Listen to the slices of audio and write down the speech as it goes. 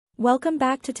Welcome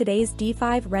back to today's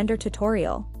D5 render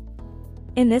tutorial.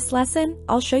 In this lesson,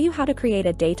 I'll show you how to create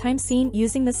a daytime scene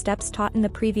using the steps taught in the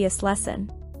previous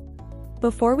lesson.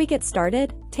 Before we get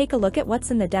started, take a look at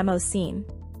what's in the demo scene.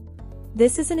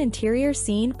 This is an interior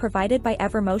scene provided by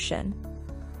Evermotion.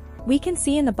 We can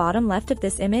see in the bottom left of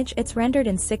this image it's rendered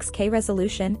in 6K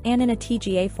resolution and in a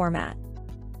TGA format.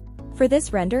 For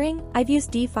this rendering, I've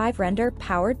used D5 Render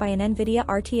powered by an NVIDIA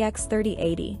RTX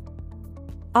 3080.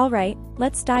 Alright,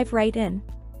 let's dive right in.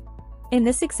 In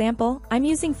this example, I'm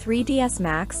using 3ds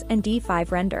Max and D5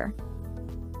 Render.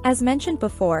 As mentioned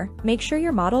before, make sure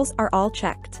your models are all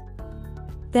checked.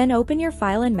 Then open your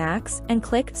file in Max and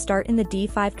click Start in the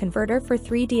D5 converter for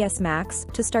 3ds Max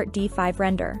to start D5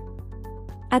 Render.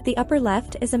 At the upper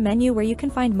left is a menu where you can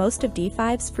find most of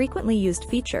D5's frequently used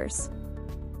features.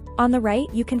 On the right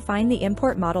you can find the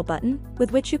Import Model button,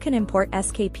 with which you can import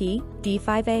SKP,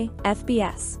 D5A,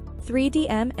 FBS,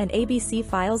 3DM and ABC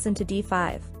files into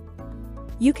D5.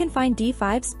 You can find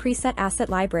D5's preset asset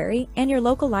library and your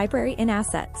local library in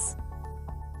Assets.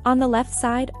 On the left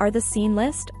side are the scene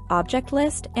list, object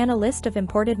list, and a list of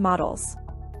imported models.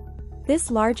 This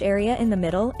large area in the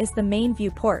middle is the main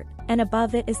viewport, and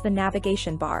above it is the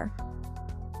navigation bar.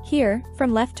 Here,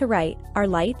 from left to right, are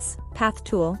lights, path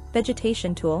tool,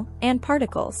 vegetation tool, and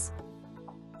particles.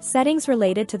 Settings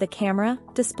related to the camera,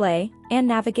 display, and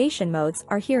navigation modes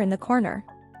are here in the corner.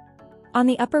 On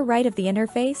the upper right of the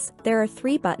interface, there are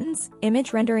 3 buttons: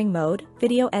 Image Rendering Mode,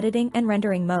 Video Editing and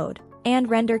Rendering Mode, and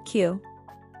Render Queue.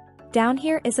 Down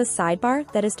here is a sidebar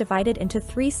that is divided into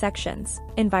 3 sections: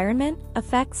 Environment,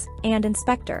 Effects, and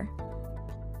Inspector.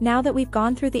 Now that we've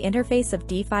gone through the interface of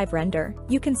D5 Render,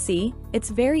 you can see, it's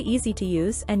very easy to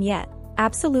use and yet,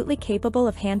 absolutely capable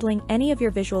of handling any of your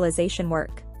visualization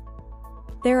work.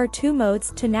 There are 2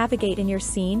 modes to navigate in your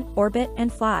scene: Orbit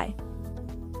and Fly.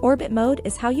 Orbit mode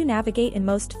is how you navigate in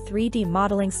most 3D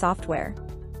modeling software.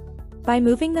 By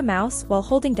moving the mouse while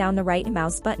holding down the right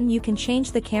mouse button you can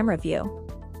change the camera view.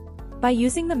 By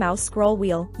using the mouse scroll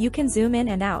wheel, you can zoom in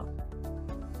and out.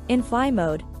 In Fly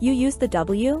mode, you use the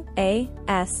W, A,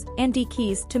 S, and D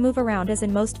keys to move around as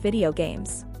in most video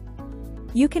games.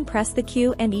 You can press the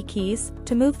Q and E keys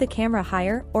to move the camera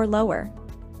higher or lower.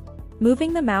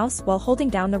 Moving the mouse while holding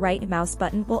down the right mouse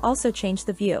button will also change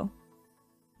the view.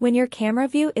 When your camera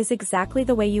view is exactly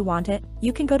the way you want it,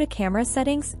 you can go to Camera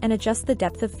Settings and adjust the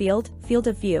depth of field, field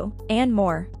of view, and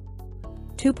more.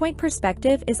 2-point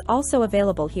perspective is also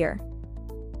available here.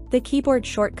 The keyboard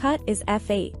shortcut is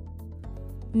F8.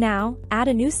 Now, add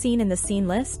a new scene in the scene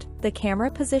list. The camera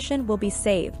position will be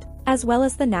saved, as well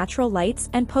as the natural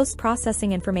lights and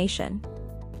post-processing information.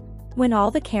 When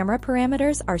all the camera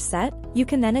parameters are set, you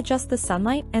can then adjust the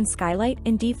sunlight and skylight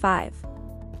in D5.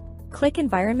 Click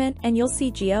Environment and you'll see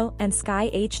Geo and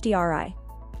Sky HDRI.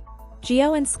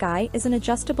 Geo and Sky is an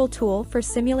adjustable tool for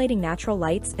simulating natural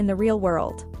lights in the real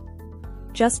world.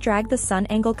 Just drag the sun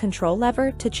angle control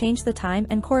lever to change the time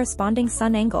and corresponding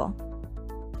sun angle.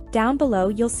 Down below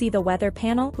you'll see the weather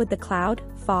panel with the cloud,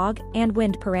 fog, and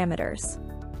wind parameters.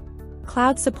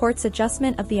 Cloud supports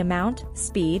adjustment of the amount,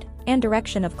 speed, and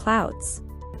direction of clouds.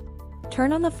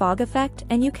 Turn on the fog effect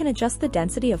and you can adjust the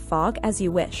density of fog as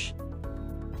you wish.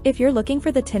 If you're looking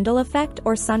for the Tyndall effect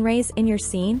or sun rays in your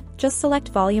scene, just select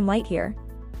Volume Light here.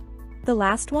 The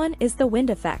last one is the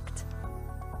wind effect.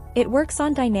 It works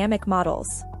on dynamic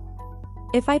models.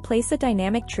 If I place a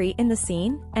dynamic tree in the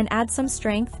scene and add some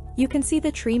strength, you can see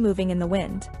the tree moving in the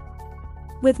wind.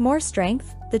 With more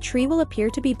strength, the tree will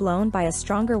appear to be blown by a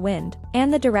stronger wind,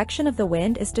 and the direction of the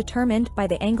wind is determined by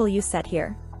the angle you set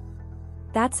here.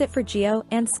 That's it for Geo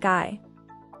and Sky.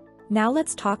 Now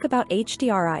let's talk about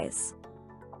HDRIs.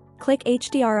 Click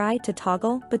HDRI to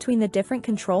toggle between the different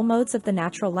control modes of the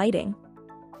natural lighting.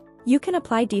 You can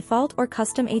apply default or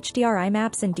custom HDRI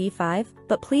maps in D5,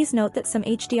 but please note that some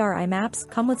HDRI maps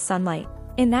come with sunlight.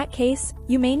 In that case,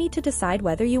 you may need to decide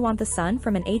whether you want the sun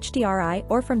from an HDRI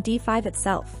or from D5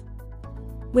 itself.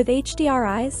 With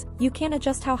HDRIs, you can't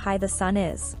adjust how high the sun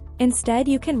is. Instead,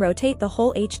 you can rotate the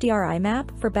whole HDRI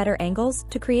map for better angles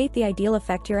to create the ideal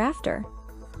effect you're after.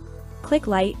 Click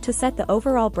Light to set the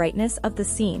overall brightness of the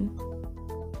scene.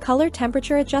 Color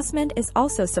temperature adjustment is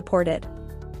also supported.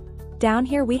 Down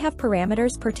here we have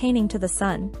parameters pertaining to the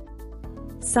sun.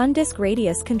 Sun disk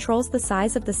radius controls the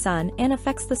size of the sun and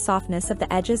affects the softness of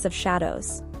the edges of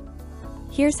shadows.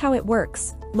 Here's how it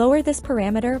works: lower this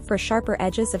parameter for sharper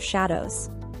edges of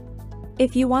shadows.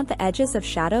 If you want the edges of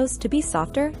shadows to be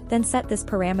softer, then set this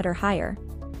parameter higher.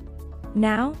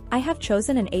 Now, I have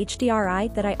chosen an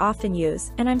HDRI that I often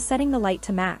use and I'm setting the light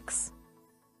to max.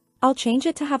 I'll change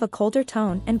it to have a colder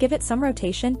tone and give it some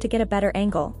rotation to get a better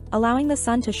angle, allowing the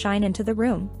sun to shine into the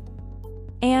room.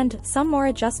 and some more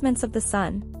adjustments of the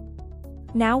sun.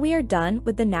 Now we are done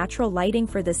with the natural lighting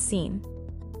for this scene.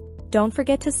 Don't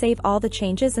forget to save all the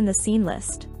changes in the scene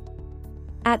list.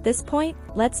 At this point,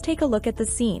 let's take a look at the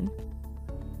scene.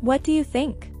 What do you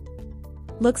think?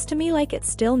 Looks to me like it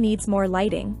still needs more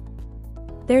lighting.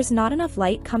 There's not enough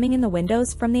light coming in the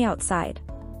windows from the outside.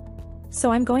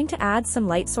 So I'm going to add some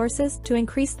light sources to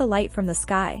increase the light from the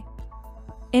sky.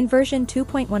 In version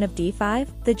 2.1 of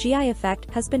D5, the GI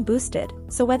effect has been boosted,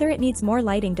 so whether it needs more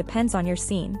lighting depends on your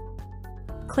scene.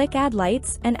 Click Add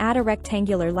Lights and add a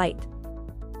rectangular light.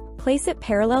 Place it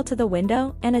parallel to the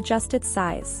window and adjust its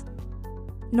size.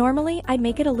 Normally, I'd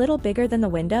make it a little bigger than the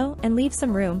window and leave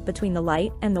some room between the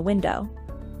light and the window.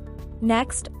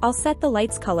 Next, I'll set the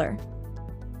light's color.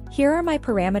 Here are my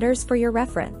parameters for your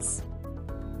reference.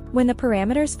 When the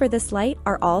parameters for this light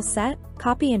are all set,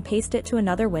 copy and paste it to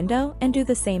another window and do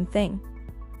the same thing.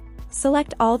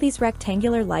 Select all these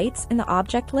rectangular lights in the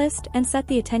object list and set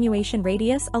the attenuation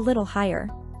radius a little higher.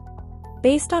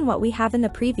 Based on what we have in the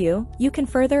preview, you can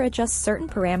further adjust certain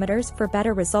parameters for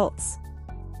better results.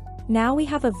 Now we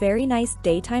have a very nice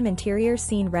daytime interior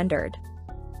scene rendered.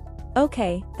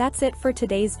 Okay, that's it for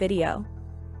today's video.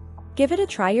 Give it a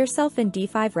try yourself in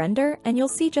D5 Render and you'll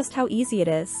see just how easy it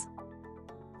is.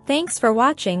 Thanks for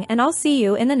watching and I'll see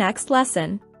you in the next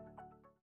lesson.